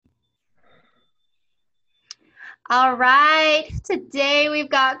All right. Today we've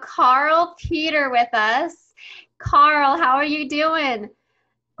got Carl Peter with us. Carl, how are you doing?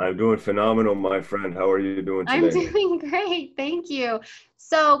 I'm doing phenomenal, my friend. How are you doing I'm today? doing great. Thank you.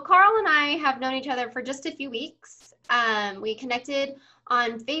 So, Carl and I have known each other for just a few weeks. We connected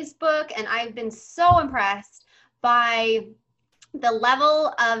on Facebook, and I've been so impressed by the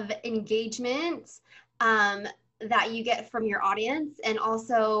level of engagement um, that you get from your audience, and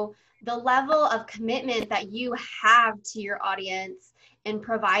also the level of commitment that you have to your audience in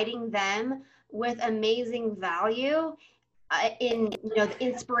providing them with amazing value in the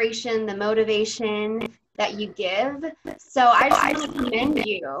inspiration, the motivation that you give. So I just want to commend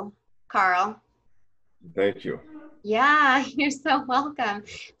you, Carl. Thank you. Yeah, you're so welcome.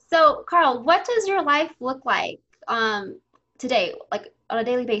 So, Carl, what does your life look like today, like on a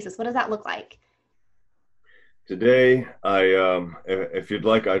daily basis? What does that look like? Today, if you'd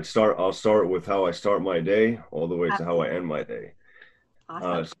like, I'll start with how I start my day all the way to how I Absolutely. end my day. Uh,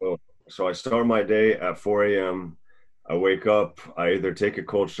 Awesome. so, so I start my day at 4 a.m. I wake up, I either take a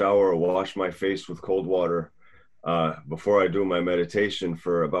cold shower or wash my face with cold water, before I do my meditation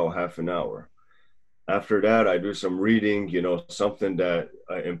for about half an hour. After that, I do some reading, something that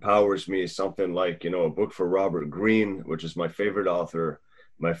empowers me, something like, a book for Robert Greene, which is my favorite author.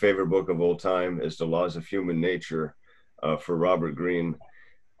 My favorite book of all time is The Laws of Human Nature, for Robert Greene.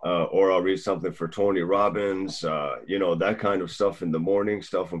 Or I'll read something for Tony Robbins, that kind of stuff in the morning,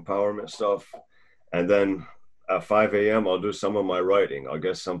 self empowerment stuff. And then at 5 a.m., I'll do some of my writing. I'll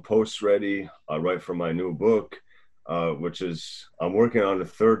get some posts ready. I'll write for my new book, I'm working on the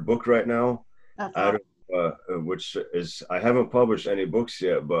third book right now. That's Out awesome. of which is I haven't published any books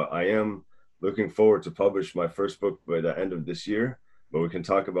yet, but I am looking forward to publish my first book by the end of this year. But we can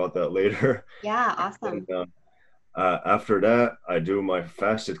talk about that later. Yeah, And awesome. after that, I do my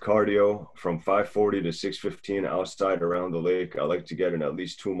fasted cardio from 5:40 to 6:15 outside around the lake. I like to get in at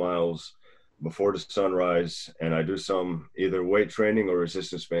least 2 miles before the sunrise, and I do some either weight training or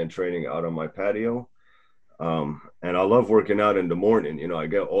resistance band training out on my patio. And I love working out in the morning. I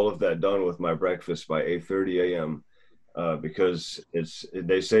get all of that done with my breakfast by 8:30 a.m. Because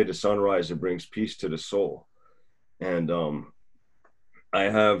they say the sunrise, it brings peace to the soul. And I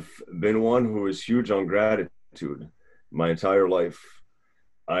have been one who is huge on gratitude my entire life.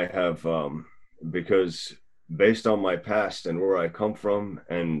 I have because based on my past and where I come from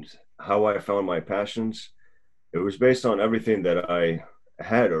and how I found my passions, it was based on everything that I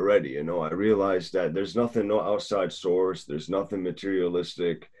had already. I realized that there's nothing, no outside source, there's nothing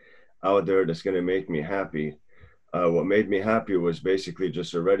materialistic out there that's going to make me happy. What made me happy was basically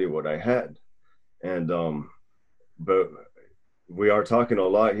just already what I had. And but we are talking a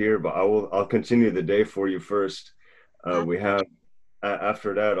lot here, but I'll continue the day for you first. We have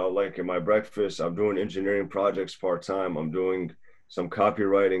After that, I'll like in my breakfast, I'm doing engineering projects part time. I'm doing some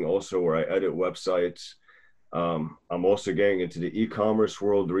copywriting also where I edit websites. I'm also getting into the e-commerce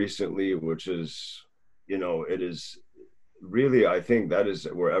world recently, which is, it is really, I think that is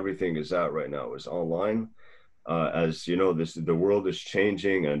where everything is at right now is online. As you know, the world is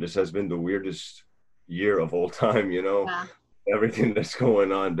changing, and this has been the weirdest year of all time. Yeah. Everything that's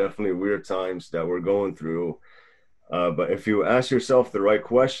going on, definitely weird times that we're going through. But if you ask yourself the right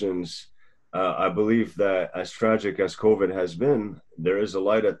questions, I believe that as tragic as COVID has been, there is a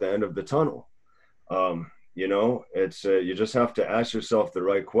light at the end of the tunnel. It's you just have to ask yourself the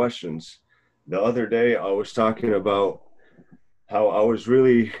right questions. The other day, I was talking about how I was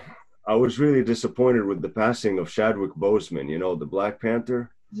really disappointed with the passing of Chadwick Boseman. The Black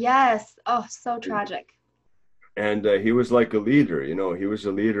Panther, Yes. Oh, so tragic. and he was like a leader. He was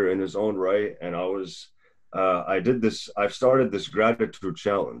a leader in his own right. And I've started this gratitude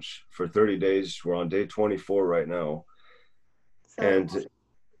challenge for 30 days. We're on day 24 right now, So and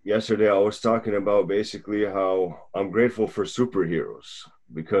yesterday I was talking about basically how I'm grateful for superheroes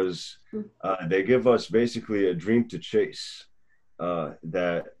because cool. they give us basically a dream to chase.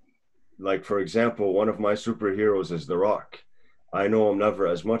 That, like, for example, one of my superheroes is The Rock. I know I'm never,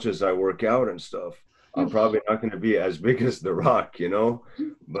 as much as I work out and stuff, I'm probably not going to be as big as The Rock,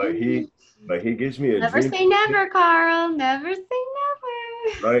 but he gives me a Never dream, say never, Carl. Never say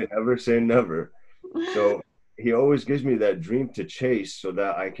never. right? Never say never. So he always gives me that dream to chase so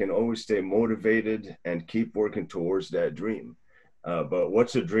that I can always stay motivated and keep working towards that dream. But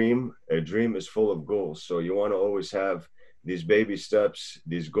what's a dream? A dream is full of goals. So you want to always have these baby steps,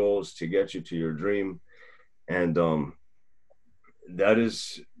 these goals to get you to your dream. And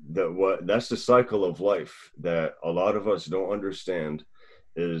that's the cycle of life that a lot of us don't understand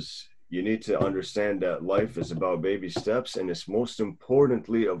is you need to understand that life is about baby steps, and it's most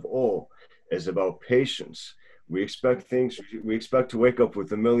importantly of all is about patience. We expect things. We expect to wake up with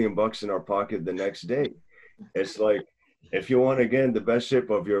 $1 million in our pocket the next day. It's like, if you want to get in the best shape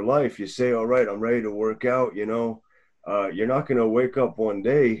of your life, you say, all right, I'm ready to work out, you know. You're not going to wake up one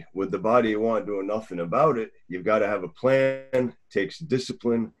day with the body you want doing nothing about it. You've got to have a plan. It takes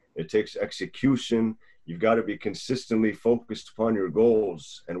discipline. It takes execution. You've got to be consistently focused upon your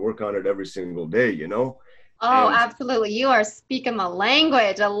goals and work on it every single day, you know? Oh, And absolutely. You are speaking my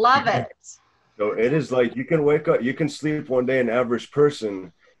language. I love it. so it is like, you can wake up, you can sleep one day, an average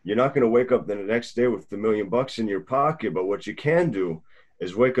person. You're not going to wake up the next day with $1 million in your pocket, but what you can do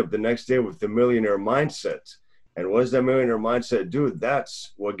is wake up the next day with the millionaire mindset. And what does that millionaire mindset do?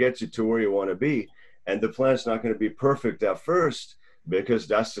 That's what gets you to where you want to be. And the plan's not going to be perfect at first, because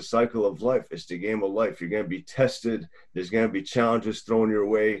that's the cycle of life. It's the game of life. You're going to be tested. There's going to be challenges thrown your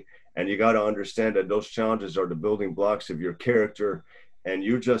way. And you got to understand that those challenges are the building blocks of your character. And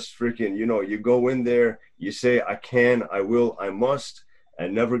you just freaking, you know, you go in there, you say, I can, I will, I must,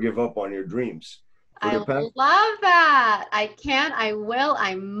 and never give up on your dreams. I love that. I can, I will,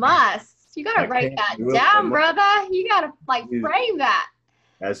 I must. You got to write that down, brother. You got to like frame that.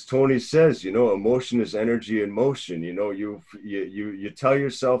 As Tony says, you know, emotion is energy in motion. You know, you tell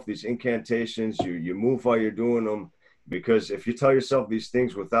yourself these incantations, you move while you're doing them, because if you tell yourself these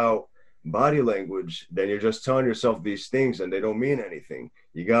things without body language, then you're just telling yourself these things and they don't mean anything.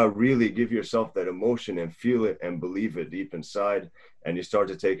 You got to really give yourself that emotion and feel it and believe it deep inside, and you start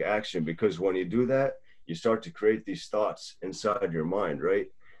to take action, because when you do that, you start to create these thoughts inside your mind, right?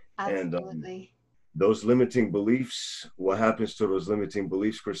 Absolutely. And those limiting beliefs, what happens to those limiting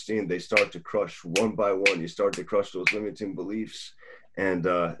beliefs, Christine? They start to crush one by one. You start to crush those limiting beliefs. And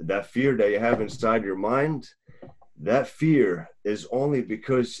that fear that you have inside your mind, that fear is only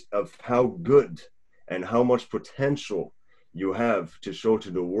because of how good and how much potential you have to show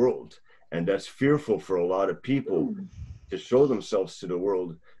to the world. And that's fearful for a lot of people to show themselves to the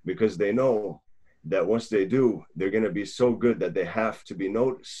world, because they know that once they do, they're going to be so good that they have to be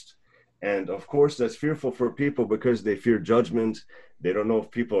noticed. And of course, that's fearful for people because they fear judgment. They don't know if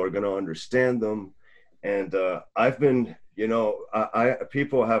people are going to understand them. And I've been, you know,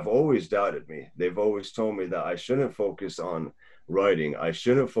 people have always doubted me. They've always told me that I shouldn't focus on writing. I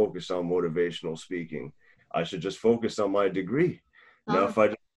shouldn't focus on motivational speaking. I should just focus on my degree. Now,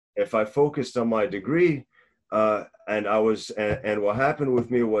 if I focused on my degree, and what happened with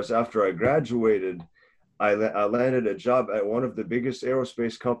me was, after I graduated, I landed a job at one of the biggest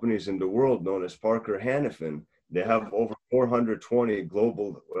aerospace companies in the world, known as Parker Hannifin. They have over 420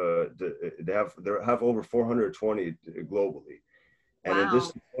 global. They have over 420 globally, and in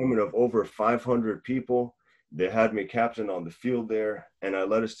this deployment of over 500 people, they had me captain on the field there, and I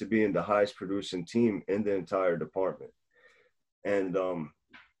led us to be in the highest producing team in the entire department. And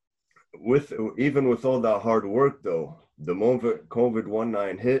even with all that hard work, though, the moment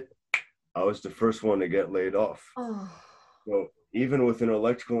COVID-19 hit, I was the first one to get laid off. So even with an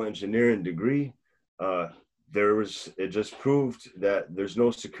electrical engineering degree, it just proved that there's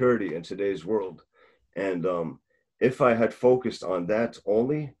no security in today's world. And if I had focused on that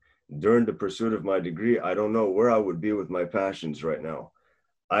only during the pursuit of my degree, I don't know where I would be with my passions right now.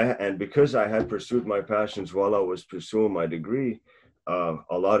 And because I had pursued my passions while I was pursuing my degree,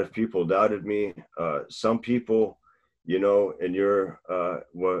 a lot of people doubted me. Some people, you know, and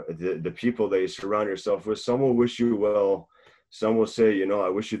the people that you surround yourself with, some will wish you well. Some will say, you know, I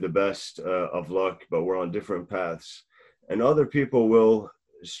wish you the best of luck, but we're on different paths. And other people will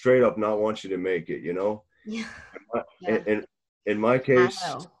straight up not want you to make it, you know? Yeah. In my case,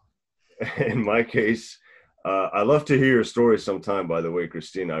 I love to hear your story sometime, by the way,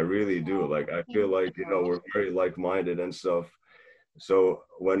 Christina. I really do. Like, I feel like, you know, we're very like-minded and stuff. So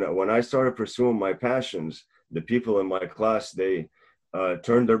when I started pursuing my passions, the people in my class, they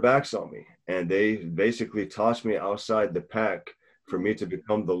turned their backs on me, and they basically tossed me outside the pack for me to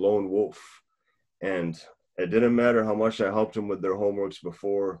become the lone wolf. And it didn't matter how much I helped them with their homeworks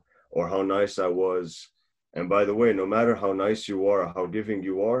before, or how nice I was. And by the way, no matter how nice you are, or how giving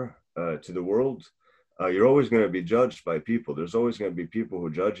you are to the world, you're always going to be judged by people. There's always going to be people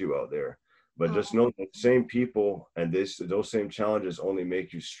who judge you out there. But just know that the same people and those same challenges only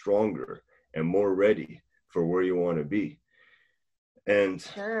make you stronger and more ready for where you want to be. And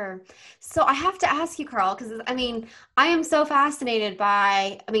sure. So I have to ask you, Carl, because I mean, I am so fascinated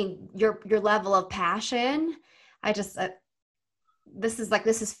by, I mean, your level of passion. I just, this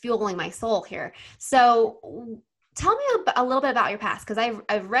is fueling my soul here. So tell me a little bit about your past, because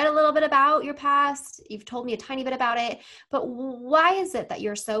I've read a little bit about your past. You've told me a tiny bit about it, but why is it that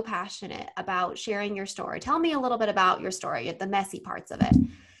you're so passionate about sharing your story? Tell me a little bit about your story, the messy parts of it,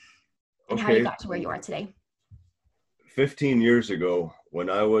 and how you got to where you are today. 15 years ago, when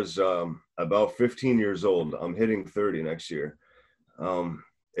I was about 15 years old, I'm hitting 30 next year.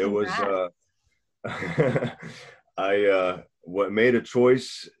 It was Congrats. I what made a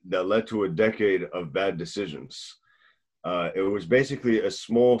choice that led to a decade of bad decisions. It was basically a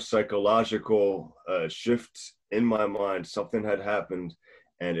small psychological shift in my mind. Something had happened,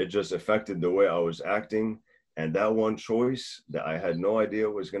 and it just affected the way I was acting. And that one choice that I had no idea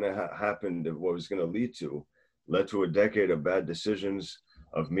was going to happen, what was going to lead to, led to a decade of bad decisions,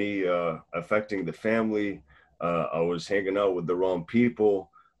 of me affecting the family. I was hanging out with the wrong people.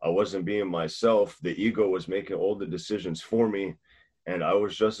 I wasn't being myself. The ego was making all the decisions for me. And I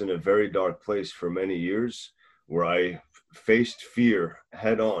was just in a very dark place for many years where I faced fear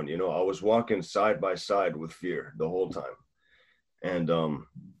head on. You know, I was walking side by side with fear the whole time. And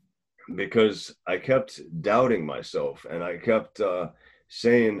because I kept doubting myself, and I kept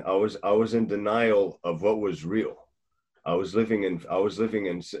saying I was in denial of what was real. I was living in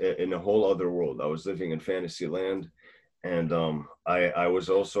a whole other world. I was living in fantasy land, and I was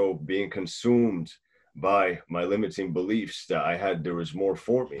also being consumed by my limiting beliefs that there was more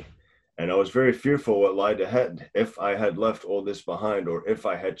for me. And I was very fearful what lied ahead if I had left all this behind, or if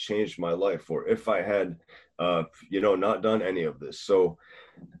I had changed my life, or if I had, not done any of this. So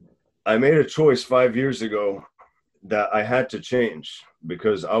I made a choice 5 years ago that I had to change,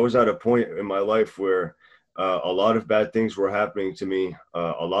 because I was at a point in my life where a lot of bad things were happening to me.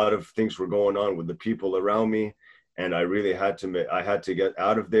 A lot of things were going on with the people around me. And I really I had to get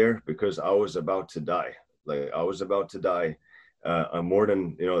out of there, because I was about to die. Like, I was about to die more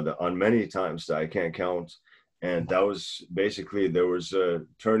than, on many times that I can't count. And that was basically, there was a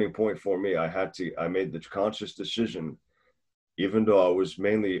turning point for me. I made the conscious decision, even though I was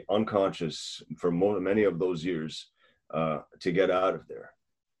mainly unconscious for many of those years, to get out of there.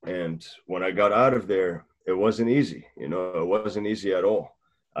 And when I got out of there, it wasn't easy. It wasn't easy at all.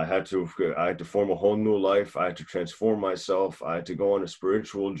 I had to form a whole new life. I had to transform myself. I had to go on a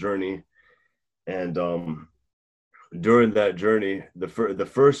spiritual journey. And during that journey, the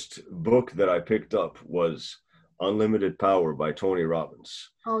first book that I picked up was Unlimited Power by Tony Robbins.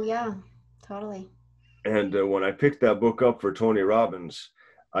 Oh yeah, totally. And when I picked that book up for Tony Robbins,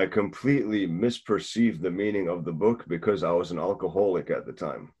 I completely misperceived the meaning of the book, because I was an alcoholic at the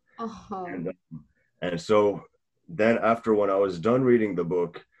time. Oh, And so then, after, when I was done reading the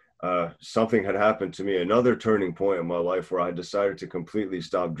book, something had happened to me, another turning point in my life, where I decided to completely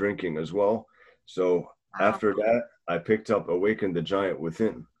stop drinking as well. So wow. after that, I picked up Awaken the Giant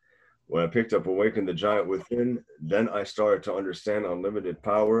Within. When I picked up Awaken the Giant Within, then I started to understand Unlimited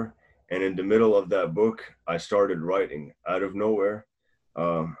Power. And in the middle of that book, I started writing out of nowhere.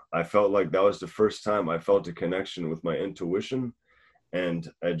 I felt like that was the first time I felt a connection with my intuition.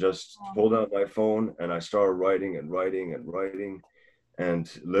 And I just pulled out my phone and I started writing and writing and writing. And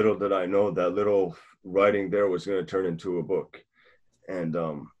little did I know that little writing there was going to turn into a book. And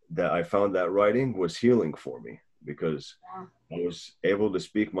that I found that writing was healing for me, because I was able to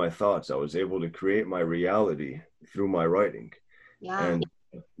speak my thoughts. I was able to create my reality through my writing. Yeah. And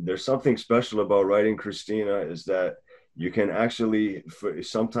there's something special about writing, Christina, is that you can actually,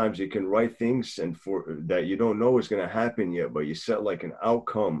 sometimes you can write things and for that you don't know is going to happen yet, but you set like an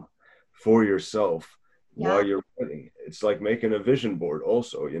outcome for yourself while you're writing. It's like making a vision board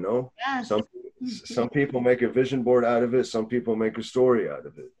also, Yes. Some people make a vision board out of it. Some people make a story out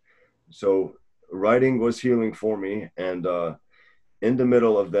of it. So writing was healing for me. And in the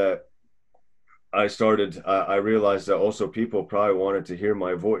middle of that, I realized that also people probably wanted to hear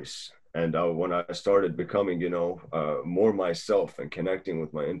my voice. And when I started becoming, more myself and connecting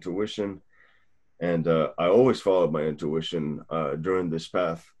with my intuition, and I always followed my intuition during this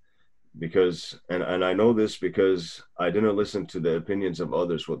path, because, and I know this because I didn't listen to the opinions of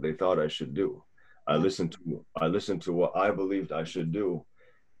others, what they thought I should do. I listened to what I believed I should do.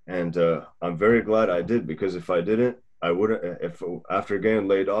 And I'm very glad I did, because if I didn't, I wouldn't, if after getting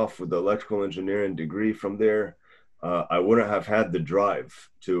laid off with the electrical engineering degree from there, I wouldn't have had the drive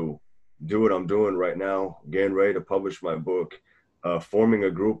to do what I'm doing right now, getting ready to publish my book, forming a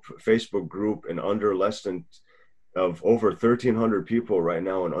Facebook group in under less than of over 1,300 people right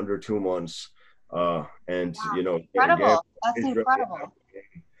now in under 2 months. And, Incredible. That's incredible.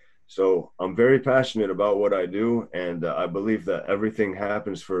 So I'm very passionate about what I do, and I believe that everything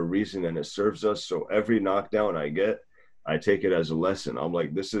happens for a reason and it serves us. So every knockdown I get, I take it as a lesson. I'm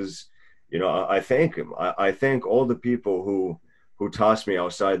like, this is, I thank him. I thank all the people who tossed me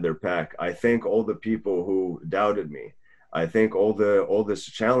outside their pack. I thank all the people who doubted me. I thank all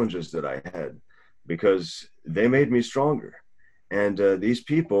the challenges that I had, because they made me stronger. And these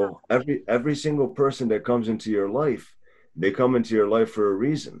people, every single person that comes into your life, they come into your life for a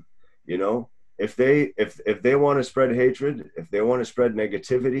reason. You know, if they want to spread hatred, if they want to spread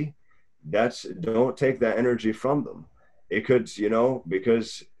negativity, that's don't take that energy from them. It could, you know,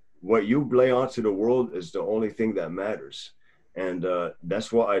 because what you lay onto the world is the only thing that matters. And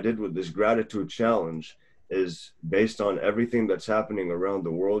that's what I did with this gratitude challenge, is based on everything that's happening around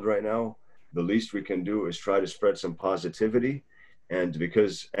the world right now. The least we can do is try to spread some positivity. And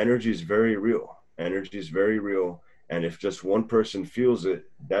because energy is very real, energy is very real. And if just one person feels it,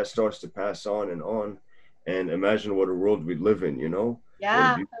 that starts to pass on and on. And imagine what a world we live in, you know, what a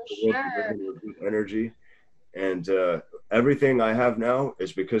Yeah, beautiful for world we live sure. in with good energy. And everything I have now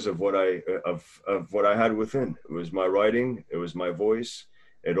is because of what of what I had within. It was my writing, it was my voice.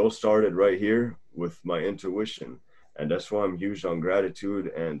 It all started right here with my intuition, and that's why I'm huge on gratitude.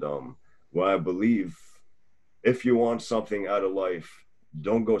 And why I believe, if you want something out of life,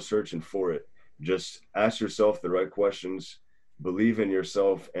 don't go searching for it. Just ask yourself the right questions, believe in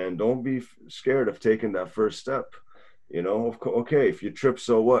yourself, and don't be scared of taking that first step. You know, okay, if you trip,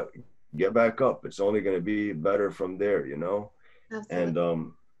 so what? Get back up. It's only going to be better from there, you know? Absolutely.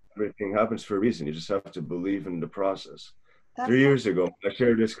 And everything happens for a reason. You just have to believe in the process. That's Three so years ago, I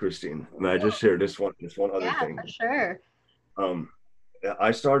shared this, Christine. And I just shared this one other yeah, thing. for sure. Um,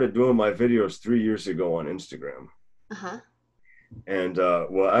 I started doing my videos 3 years ago on Instagram. Uh-huh. And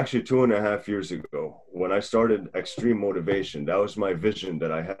well, actually 2.5 years ago, when I started Extreme Motivation, that was my vision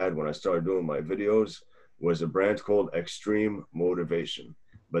that I had when I started doing my videos, was a brand called Extreme Motivation.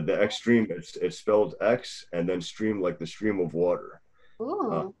 But the extreme, it's spelled X and then stream, like the stream of water. Uh,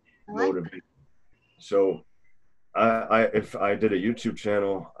 Ooh, I like that. motivation. So if I did a YouTube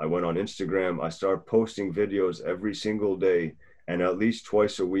channel, I went on Instagram, I started posting videos every single day and at least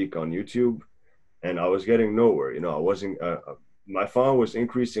twice a week on YouTube, and I was getting nowhere. You know, I wasn't. My phone was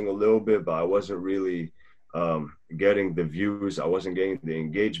increasing a little bit, but I wasn't really getting the views. I wasn't getting the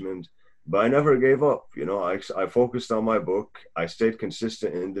engagement. But I never gave up. You know, I focused on my book. I stayed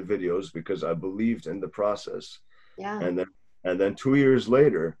consistent in the videos because I believed in the process. Yeah. And then 2 years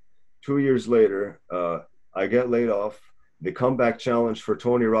later, I get laid off. The comeback challenge for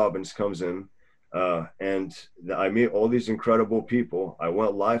Tony Robbins comes in, and I meet all these incredible people. I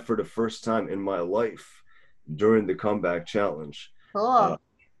went live for the first time in my life during the comeback challenge. Uh, Cool.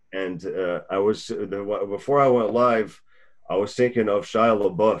 and before I went live, I was thinking of Shia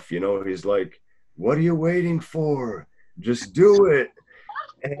LaBeouf. You know, he's like, "What are you waiting for? Just do it."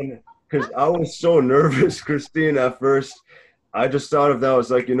 And because I was so nervous, Christine, at first, I just thought of that. I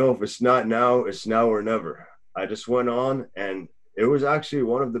was like, you know, if it's not now, it's now or never. I just went on, and it was actually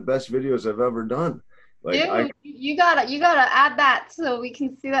one of the best videos I've ever done. Like I Dude, you gotta add that so we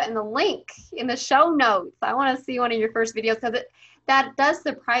can see that in the link in the show notes. I want to see one of your first videos because that does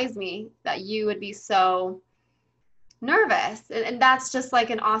surprise me that you would be so nervous. And that's just like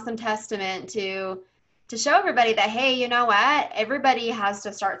an awesome testament to show everybody that, hey, you know what? Everybody has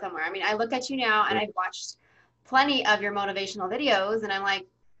to start somewhere. I mean, I look at you now and I've watched plenty of your motivational videos and I'm like,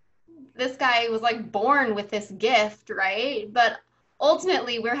 this guy was like born with this gift, right? But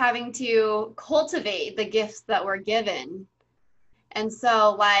ultimately, we're having to cultivate the gifts that we're given. And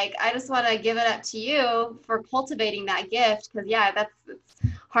so, like, I just want to give it up to you for cultivating that gift because, yeah, it's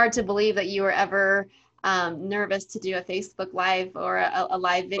hard to believe that you were ever nervous to do a Facebook Live or a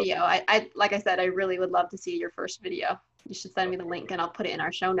live video. Like I said, I really would love to see your first video. You should send me the link and I'll put it in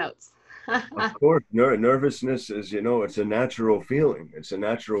our show notes. Of course, nervousness is, you know, it's a natural feeling. It's a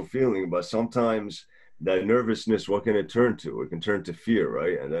natural feeling, but sometimes that nervousness, what can it turn to? It can turn to fear,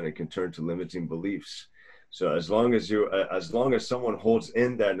 right? And then it can turn to limiting beliefs. So as long as someone holds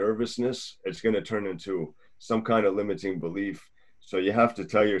in that nervousness, it's going to turn into some kind of limiting belief. So you have to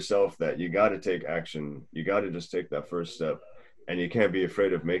tell yourself that you got to take action. You got to just take that first step, and you can't be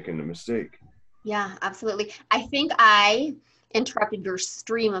afraid of making a mistake. Yeah, absolutely. I think I interrupted your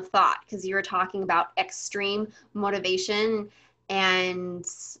stream of thought because you were talking about extreme motivation. And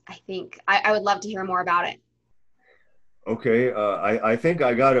I think I would love to hear more about it. Okay, I think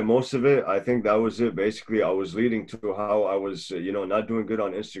I got it, most of it. I think that was it. Basically, I was leading to how I was, you know, not doing good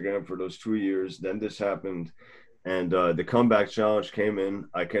on Instagram for those 2 years. Then this happened, and the comeback challenge came in.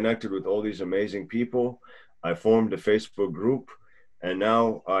 I connected with all these amazing people. I formed a Facebook group, and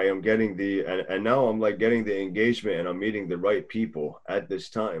now I am getting and now I'm like getting the engagement, and I'm meeting the right people at this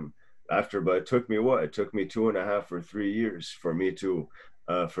time. But it took me what? It took me 2.5 or 3 years for me to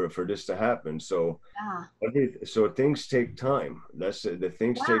for this to happen. So Yeah. so things take time. The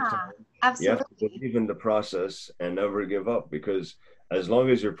things take time. Yeah, You have to absolutely. believe in the process and never give up, because as long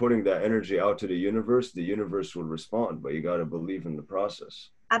as you're putting that energy out to the universe will respond, but you got to believe in the process.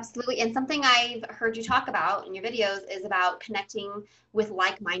 Absolutely. And something I've heard you talk about in your videos is about connecting with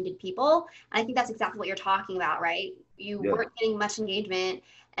like-minded people. And I think that's exactly what you're talking about, right? You Yeah. weren't getting much engagement,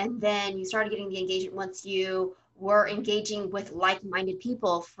 and then you started getting the engagement once you were engaging with like-minded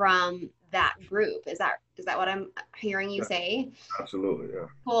people from that group. Is that what I'm hearing you Yeah, say? absolutely. Yeah.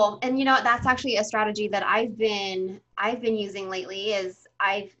 Cool. And you know, that's actually a strategy that I've been using lately is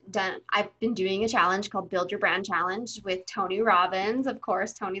I've been doing a challenge called Build Your Brand Challenge with Tony Robbins. Of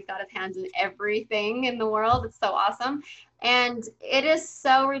course, Tony's got his hands in everything in the world. It's so awesome. And it is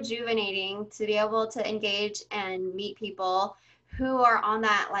so rejuvenating to be able to engage and meet people who are on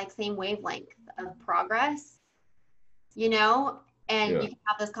that like same wavelength of progress, you know, and Yeah. you can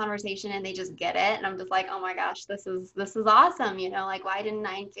have this conversation and they just get it. And I'm just like, oh my gosh, this is awesome. You know, like why didn't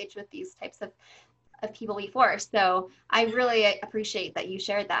I engage with these types of people before? So I really appreciate that you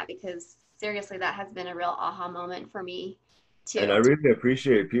shared that because seriously, that has been a real aha moment for me And I too. really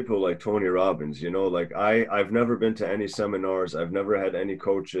appreciate people like Tony Robbins, like I've never been to any seminars, I've never had any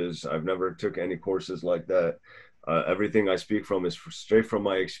coaches, I've never took any courses like that. Everything I speak from is straight from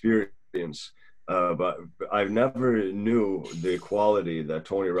my experience. But I never knew the quality that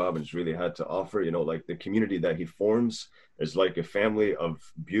Tony Robbins really had to offer. Like the community that he forms is like a family of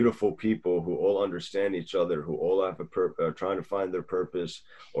beautiful people who all understand each other, who all have trying to find their purpose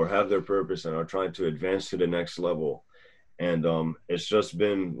or have their purpose and are trying to advance to the next level. And it's just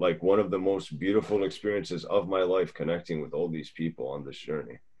been like one of the most beautiful experiences of my life connecting with all these people on this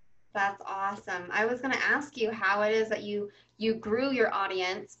journey. That's awesome. I was going to ask you how it is that you grew your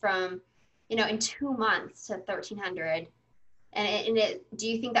audience from, in 2 months to 1,300. Do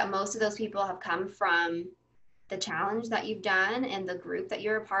you think that most of those people have come from the challenge that you've done and the group that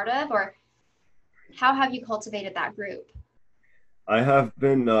you're a part of, or how have you cultivated that group? I have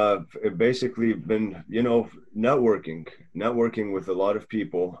been basically been, networking with a lot of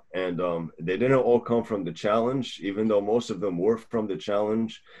people, and they didn't all come from the challenge, even though most of them were from the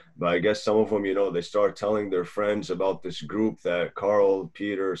challenge. But I guess some of them, they start telling their friends about this group that Carl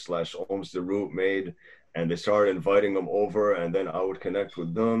Peter slash Ohms the Root made, and they started inviting them over, and then I would connect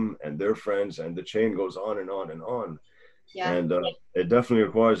with them and their friends, and the chain goes on and on and on. Yeah. And it definitely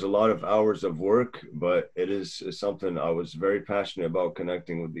requires a lot of hours of work, but it is something I was very passionate about,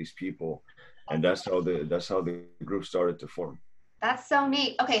 connecting with these people, and that's how the group started to form. That's so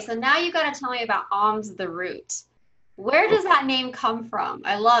neat. Okay, so now you got to tell me about Alms the Root. Where does Okay, that name come from?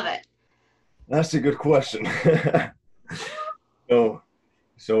 I love it. that's a good question. so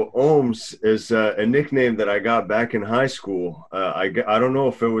So Ohms is a nickname that I got back in high school. I don't know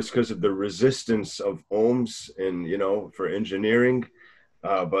if it was because of the resistance of Ohms in for engineering,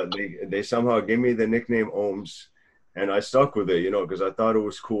 but they somehow gave me the nickname Ohms, and I stuck with it, because I thought it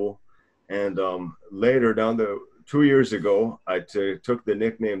was cool. And later, down the 2 years ago, took the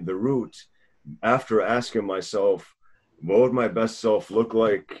nickname The Root after asking myself, what would my best self look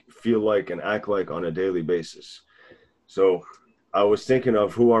like, feel like, and act like on a daily basis? So I was thinking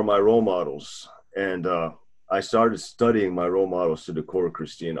of who are my role models, and I started studying my role models to the core,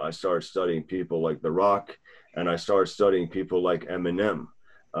 Christine. I started studying people like The Rock, and I started studying people like Eminem.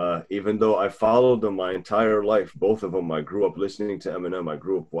 Even though I followed them my entire life, both of them, I grew up listening to Eminem, I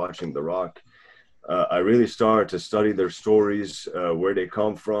grew up watching The Rock. I really started to study their stories, where they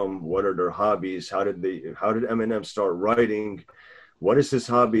come from, what are their hobbies, how did Eminem start writing, what is his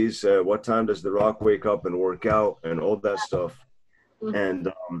hobbies, what time does The Rock wake up and work out, and all that stuff. Mhm. And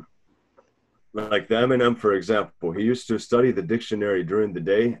like the Eminem, for example, he used to study the dictionary during the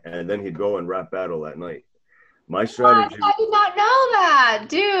day, and then he'd go and rap battle at night. My What? strategy, I did not know that.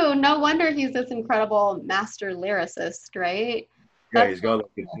 Dude, no wonder he's this incredible master lyricist, right? yeah, That's he's got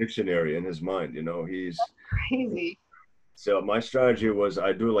like a dictionary in his mind. He's crazy. so my strategy was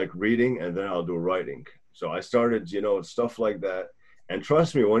I do like reading and then I'll do writing. So I started, stuff like that. And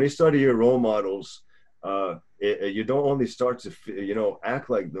trust me, when you study your role models, you don't only start to, act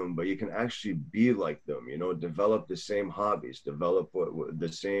like them, but you can actually be like them, develop the same hobbies, develop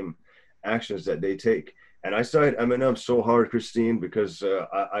the same actions that they take. And I studied Eminem so hard, Christine, because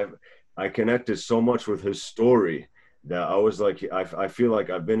I connected so much with his story that I was like, I feel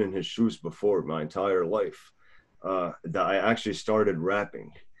like I've been in his shoes before my entire life, that I actually started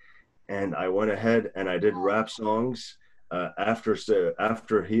rapping, and I went ahead and I did rap songs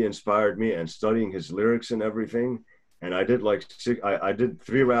after he inspired me and studying his lyrics and everything. And I did like I did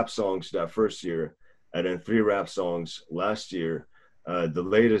 3 rap songs that first year, and then 3 rap songs last year. The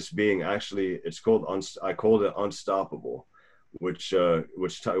latest being actually I called it Unstoppable, which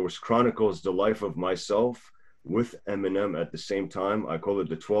chronicles the life of myself with Eminem at the same time. I call it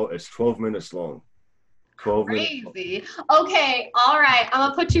the 12. It's 12 minutes long. 12 minutes. Crazy. Okay, all right. I'm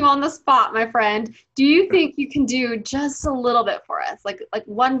gonna put you on the spot, my friend. Do you think you can do just a little bit for us, like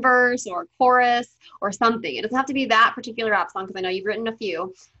one verse or a chorus or something? It doesn't have to be that particular rap song because I know you've written a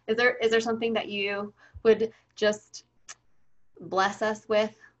few. Is there something that you would just bless us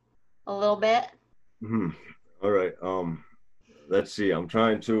with a little bit? Hmm. All right. Let's see. I'm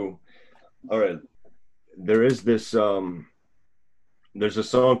trying to. All right. There is this. There's a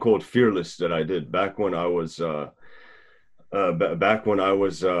song called "Fearless" that I did back when I was back when I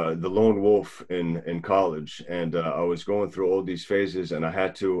was the lone wolf in college, and I was going through all these phases, and I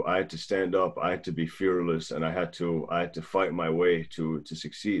had to stand up, I had to be fearless, and I had to fight my way to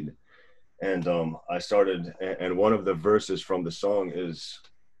succeed. And I started, and one of the verses from the song is,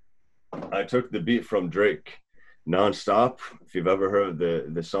 I took the beat from Drake, "Nonstop." If you've ever heard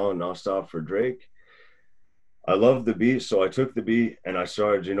the song "Nonstop" for Drake, I love the beat, so I took the beat and I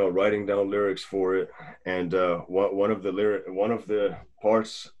started, writing down lyrics for it. And one of the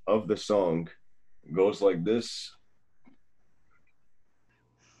parts of the song goes like this.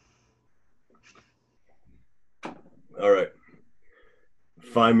 All right.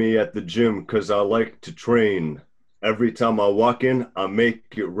 Find me at the gym 'cause I like to train. Every time I walk in, I make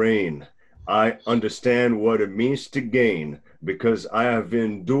it rain. I understand what it means to gain because I have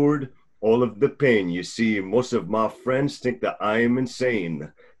endured all of the pain. You see, most of my friends think that I am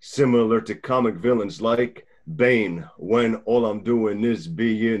insane, similar to comic villains like Bane, when all I'm doing is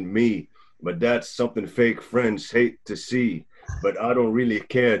being me. But that's something fake friends hate to see. But I don't really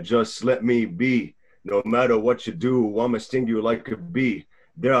care, just let me be. No matter what you do, I'ma sting you like a bee.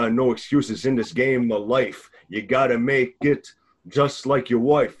 There are no excuses in this game of life. You gotta make it just like your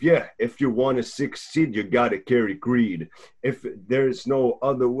wife. Yeah, if you want to succeed, you gotta carry greed. If there's no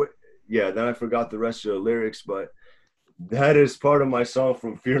other way. Yeah, then I forgot the rest of the lyrics, but that is part of my song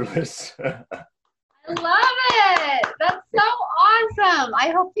from Fearless. I love it. That's so awesome. I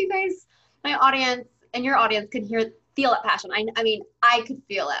hope you guys, my audience and your audience, could feel that passion. I mean, I could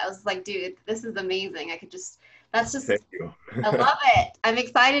feel it. I was like, dude, this is amazing. That's just, Thank you. I love it. I'm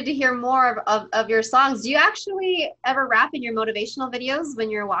excited to hear more of your songs. Do you actually ever rap in your motivational videos when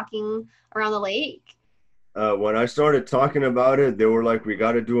you're walking around the lake? When I started talking about it, they were like, "We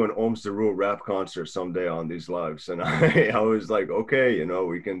got to do an Ohms the Root rap concert someday on these lives," and I was like, "Okay,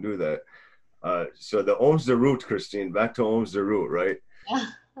 we can do that." So the Ohms the Root, Christine, back to Ohms the Root, right?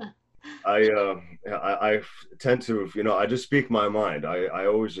 I tend to, I just speak my mind. I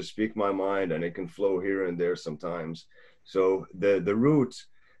always just speak my mind, and it can flow here and there sometimes. So the root,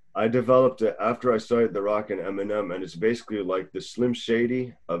 I developed it after I started The Rock and Eminem, and it's basically like the Slim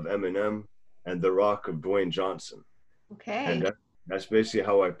Shady of Eminem and The Rock of Dwayne Johnson. Okay. And that's basically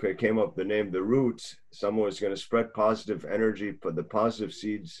how I came up the name The Root. Someone was going to spread positive energy, put the positive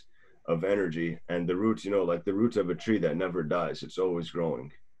seeds of energy, and the roots, like the roots of a tree that never dies. It's always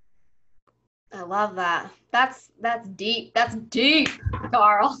growing. I love that. That's deep. That's deep,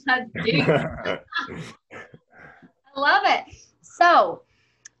 Carl. That's deep. I love it. So,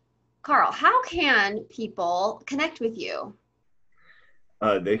 Carl, how can people connect with you?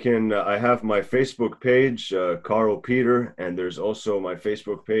 They can, I have my Facebook page, Carl Peter, and there's also my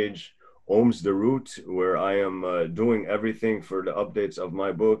Facebook page, Ohms the Root, where I am doing everything for the updates of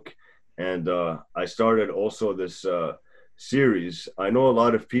my book. And I started also this series. I know a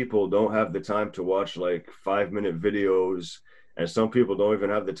lot of people don't have the time to watch like 5-minute videos, and some people don't even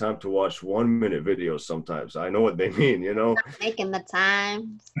have the time to watch 1-minute videos sometimes. I know what they mean, Not making the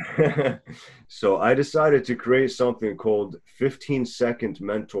time. So I decided to create something called 15-second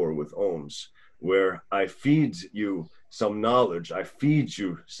mentor with Ohms, where I feed you some knowledge, I feed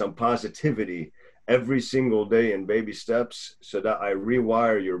you some positivity every single day in baby steps so that I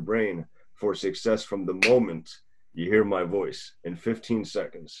rewire your brain for success from the moment you hear my voice in 15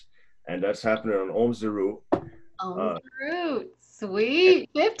 seconds. And that's happening on Ohms the Root. Ohms the Root. Sweet.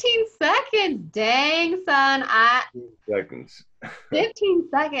 15 seconds. Dang, son. 15 seconds. 15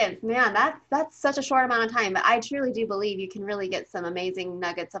 seconds. Man, that's such a short amount of time. But I truly do believe you can really get some amazing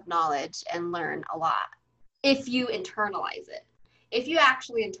nuggets of knowledge and learn a lot if you internalize it. If you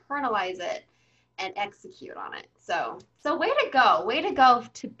actually internalize it and execute on it. So way to go. Way to go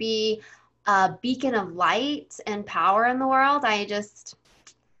to be a beacon of light and power in the world.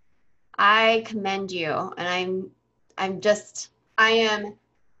 I commend you, and I am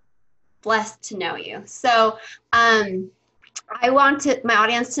blessed to know you. So I want my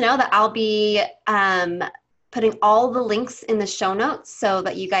audience to know that I'll be putting all the links in the show notes so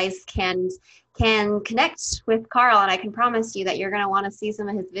that you guys can connect with Carl, and I can promise you that you're going to want to see some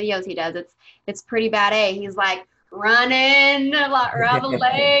of his videos he does. It's pretty bad. He's like running around the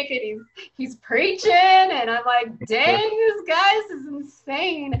lake, and he's preaching, and I'm like, dang, this guy is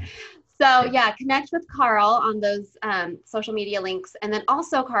insane. So yeah, connect with Carl on those social media links. And then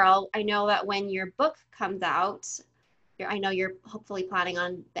also, Carl, I know that when your book comes out, I know you're hopefully planning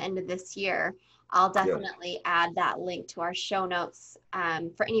on the end of this year. I'll Yes. definitely add that link to our show notes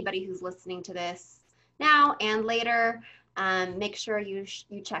for anybody who's listening to this now and later. Make sure you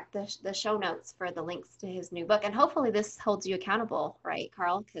check the show notes for the links to his new book, and hopefully this holds you accountable, right,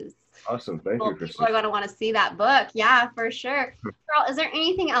 Carl? Because Awesome. Thank you, people Christine. are going to want to see that book. Yeah, for sure. Carl, is there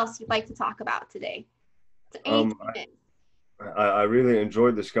anything else you'd like to talk about today? Any Um, I really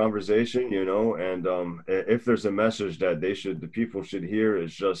enjoyed this conversation, and if there's a message that the people should hear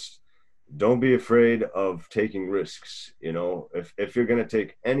is just don't be afraid of taking risks. If you're going to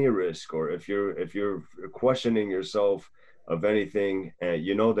take any risk, or if you're questioning yourself of anything, and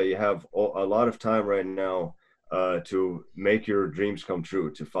you know that you have a lot of time right now to make your dreams come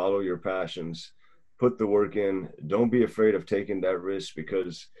true, to follow your passions, put the work in. Don't be afraid of taking that risk,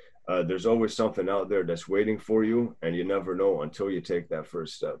 because there's always something out there that's waiting for you, and you never know until you take that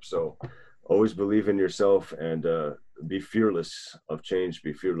first step. So always believe in yourself, and be fearless of change,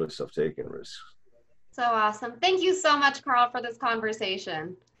 be fearless of taking risks. So awesome. Thank you so much, Carl, for this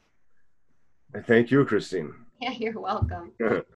conversation. And thank you, Christine. Yeah, you're welcome.